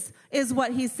ashes is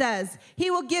what He says. He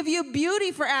will give you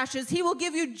beauty for ashes. He will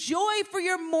give you joy for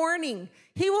your mourning.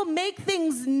 He will make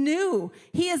things new.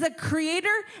 He is a creator,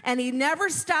 and He never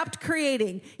stopped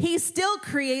creating. He still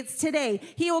creates today.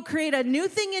 He will create a new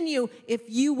thing in you if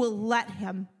you will let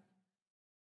Him.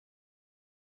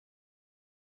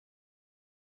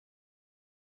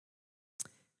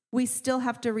 We still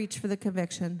have to reach for the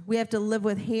conviction. We have to live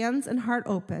with hands and heart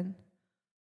open,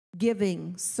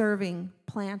 giving, serving,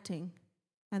 planting,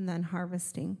 and then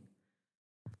harvesting.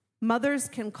 Mothers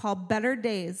can call better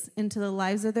days into the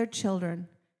lives of their children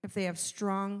if they have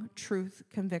strong truth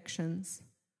convictions.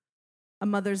 A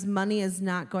mother's money is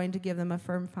not going to give them a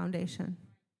firm foundation.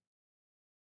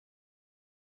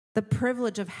 The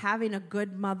privilege of having a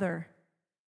good mother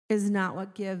is not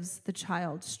what gives the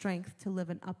child strength to live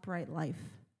an upright life.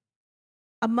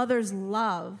 A mother's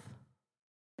love,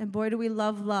 and boy, do we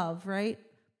love love, right?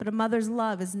 But a mother's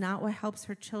love is not what helps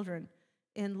her children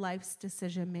in life's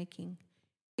decision making.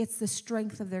 It's the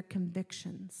strength of their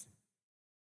convictions.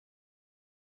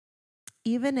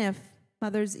 Even if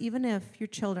your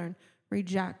children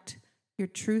reject your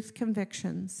truth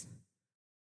convictions,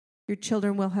 your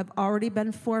children will have already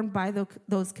been formed by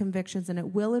those convictions, and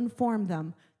it will inform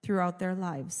them throughout their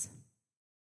lives.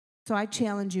 So I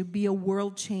challenge you, be a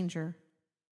world changer.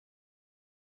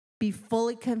 Be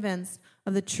fully convinced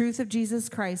of the truth of Jesus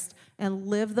Christ and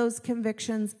live those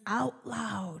convictions out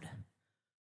loud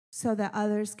so that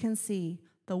others can see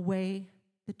the way,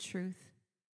 the truth,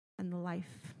 and the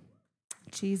life.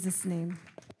 In Jesus' name.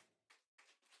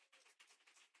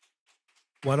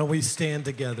 Why don't we stand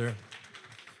together?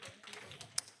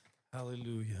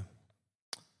 Hallelujah.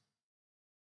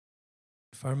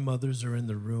 If our mothers are in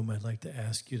the room, I'd like to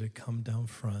ask you to come down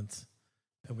front.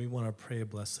 And we want to pray a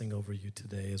blessing over you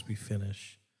today as we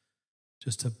finish.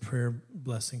 Just a prayer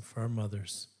blessing for our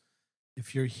mothers.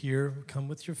 If you're here, come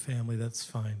with your family, that's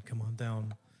fine. Come on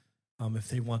down. If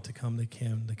they want to come, they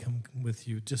can. They come with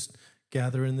you. Just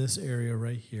gather in this area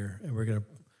right here, and we're going to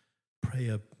pray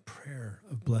a prayer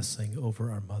of blessing over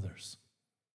our mothers.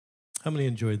 How many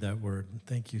enjoyed that word?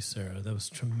 Thank you, Sarah. That was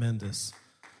tremendous.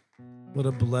 What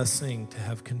a blessing to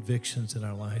have convictions in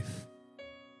our life.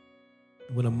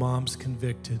 When a mom's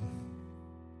convicted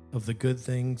of the good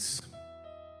things,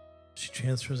 she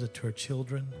transfers it to her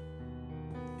children.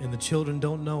 And the children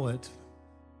don't know it,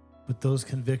 but those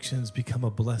convictions become a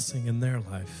blessing in their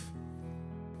life.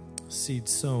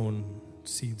 Seeds sown,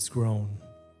 seeds grown.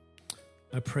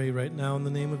 I pray right now in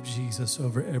the name of Jesus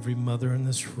over every mother in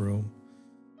this room.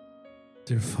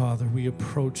 Dear Father, we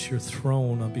approach your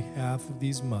throne on behalf of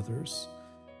these mothers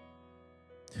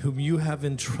whom you have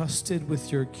entrusted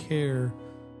with your care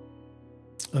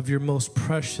of your most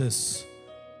precious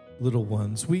little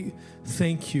ones. We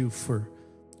thank you for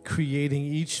creating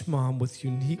each mom with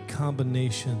unique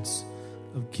combinations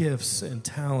of gifts and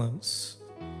talents.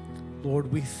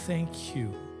 Lord, we thank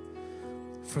you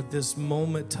for this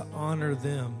moment to honor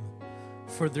them,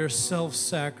 for their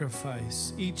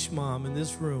self-sacrifice. Each mom in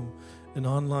this room and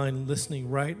online listening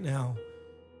right now,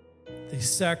 they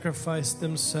sacrifice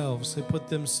themselves. They put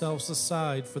themselves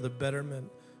aside for the betterment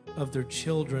of their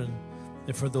children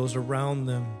and for those around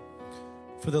them,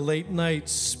 for the late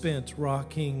nights spent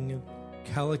rocking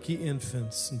colicky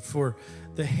infants, and for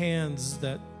the hands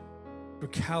that were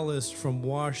calloused from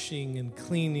washing and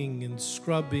cleaning and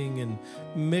scrubbing and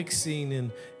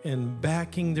mixing and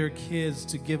backing their kids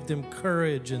to give them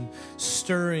courage, and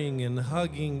stirring and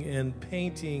hugging and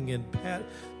painting and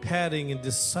patting and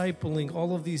discipling,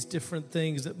 all of these different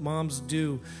things that moms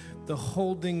do, the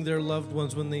holding their loved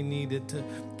ones when they need it, to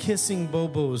kissing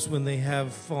bobos when they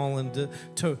have fallen,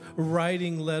 to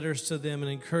writing letters to them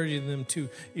and encouraging them, to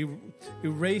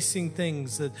erasing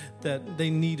things that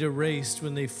they need erased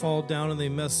when they fall down and they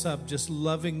mess up, just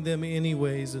loving them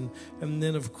anyways, and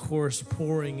then, of course,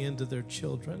 pouring into their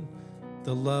children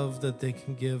the love that they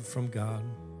can give from God.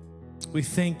 We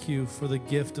thank you for the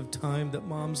gift of time that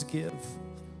moms give.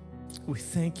 We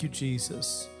thank you,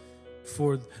 Jesus,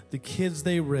 for the kids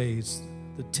they raise,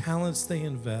 the talents they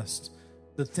invest,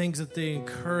 the things that they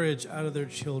encourage out of their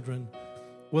children,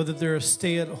 whether they're a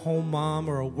stay-at-home mom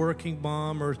or a working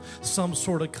mom or some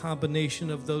sort of combination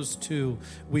of those two.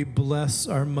 We bless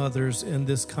our mothers in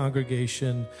this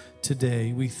congregation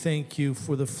today. We thank you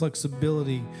for the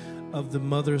flexibility of the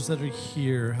mothers that are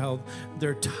here, how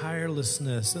their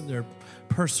tirelessness and their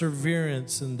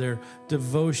perseverance and their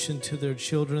devotion to their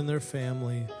children and their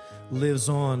family lives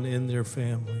on in their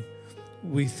family.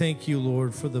 We thank you,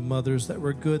 Lord, for the mothers that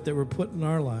were good, that were put in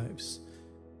our lives.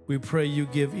 We pray you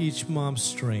give each mom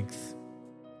strength.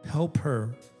 Help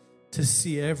her to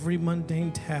see every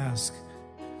mundane task,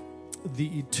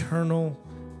 the eternal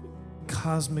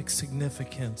cosmic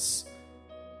significance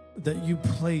that you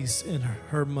place in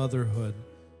her motherhood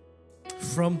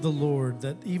from the Lord,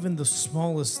 that even the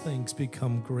smallest things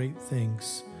become great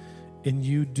things, and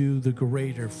you do the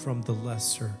greater from the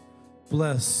lesser.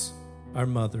 Bless our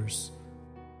mothers.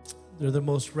 They're the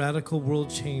most radical world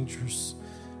changers.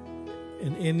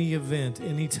 In any event,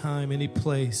 any time, any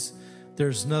place,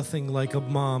 there's nothing like a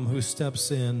mom who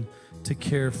steps in to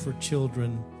care for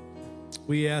children.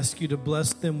 We ask you to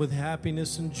bless them with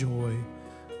happiness and joy,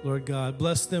 Lord God.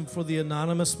 Bless them for the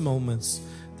anonymous moments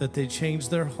that they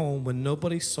changed their home when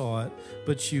nobody saw it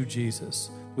but you, Jesus.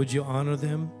 Would you honor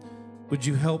them? Would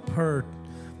you help her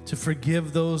to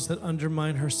forgive those that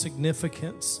undermine her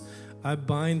significance? I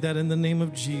bind that in the name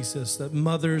of Jesus, that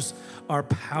mothers are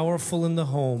powerful in the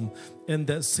home and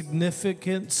that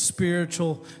significant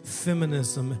spiritual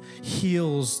feminism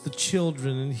heals the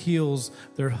children and heals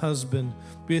their husband.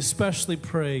 We especially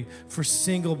pray for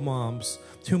single moms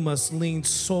who must lean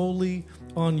solely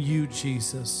on you,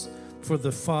 Jesus, for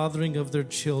the fathering of their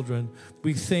children.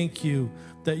 We thank you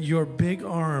that your big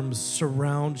arms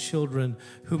surround children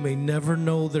who may never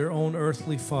know their own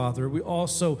earthly father. We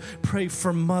also pray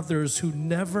for mothers who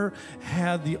never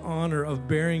had the honor of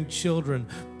bearing children,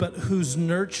 but whose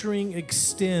nurturing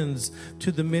extends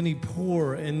to the many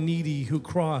poor and needy who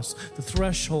cross the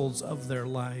thresholds of their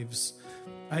lives.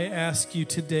 I ask you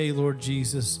today, Lord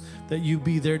Jesus, that you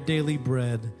be their daily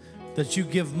bread, that you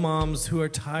give moms who are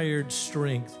tired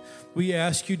strength. We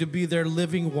ask you to be their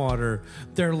living water,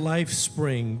 their life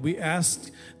spring. We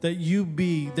ask that you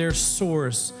be their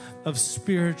source of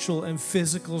spiritual and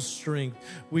physical strength.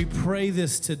 We pray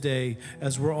this today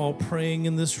as we're all praying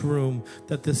in this room,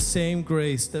 that the same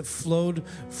grace that flowed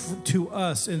to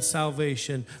us in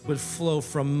salvation would flow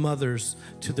from mothers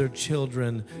to their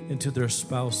children and to their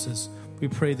spouses. We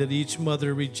pray that each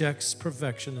mother rejects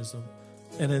perfectionism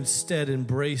and instead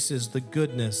embraces the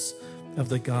goodness of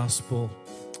the gospel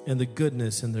and the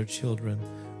goodness in their children.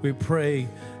 We pray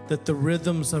that the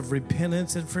rhythms of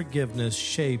repentance and forgiveness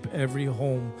shape every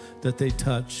home that they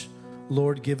touch.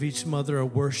 Lord, give each mother a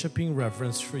worshiping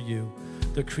reverence for you,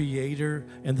 the creator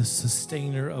and the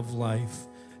sustainer of life.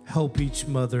 Help each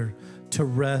mother to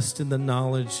rest in the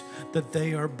knowledge that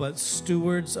they are but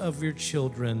stewards of your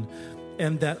children,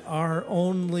 and that our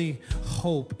only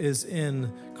hope is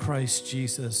in Christ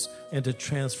Jesus, and to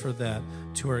transfer that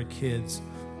to our kids.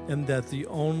 And that the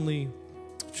only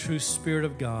true Spirit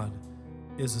of God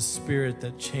is a spirit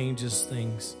that changes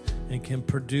things and can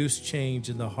produce change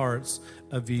in the hearts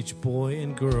of each boy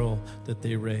and girl that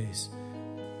they raise.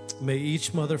 May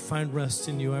each mother find rest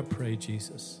in you, I pray,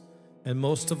 Jesus. And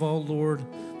most of all, Lord,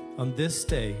 on this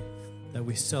day that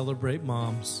we celebrate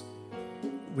moms,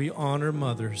 we honor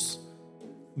mothers.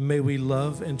 May we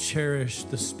love and cherish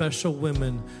the special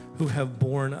women who have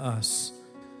borne us,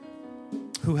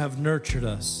 who have nurtured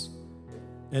us,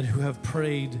 and who have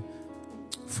prayed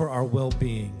for our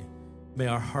well-being. May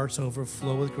our hearts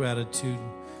overflow with gratitude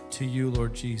to you,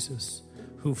 Lord Jesus,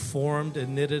 who formed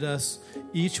and knitted us,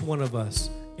 each one of us,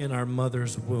 in our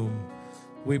mother's womb.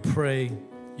 We pray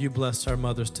you bless our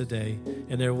mothers today.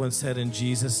 And everyone said, in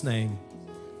Jesus' name,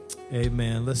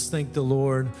 amen. Let's thank the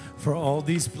Lord for all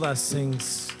these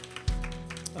blessings.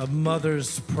 A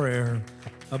mother's prayer,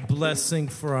 a blessing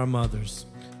for our mothers.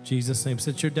 Jesus' name.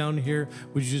 Since you're down here,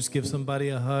 would you just give somebody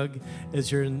a hug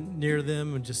as you're near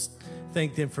them and just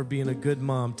thank them for being a good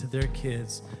mom to their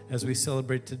kids as we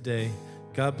celebrate today.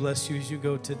 God bless you as you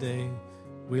go today.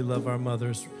 We love our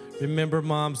mothers. Remember,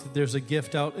 moms, that there's a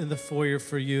gift out in the foyer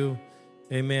for you.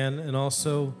 Amen. And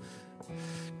also,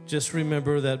 just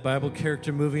remember that Bible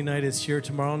Character Movie Night is here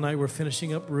tomorrow night. We're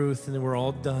finishing up Ruth, and then we're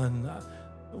all done.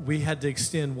 We had to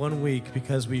extend 1 week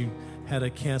because we had a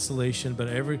cancellation, but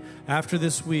after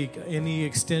this week, any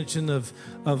extension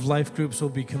of life groups will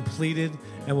be completed,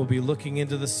 and we'll be looking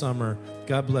into the summer.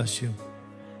 God bless you.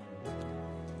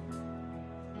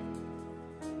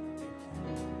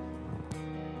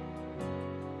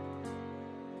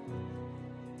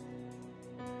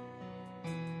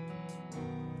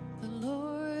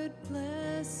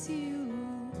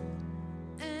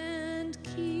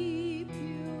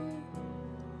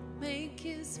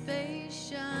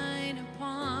 face shine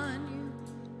upon you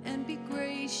and be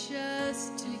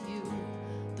gracious to you.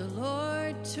 The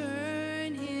Lord turn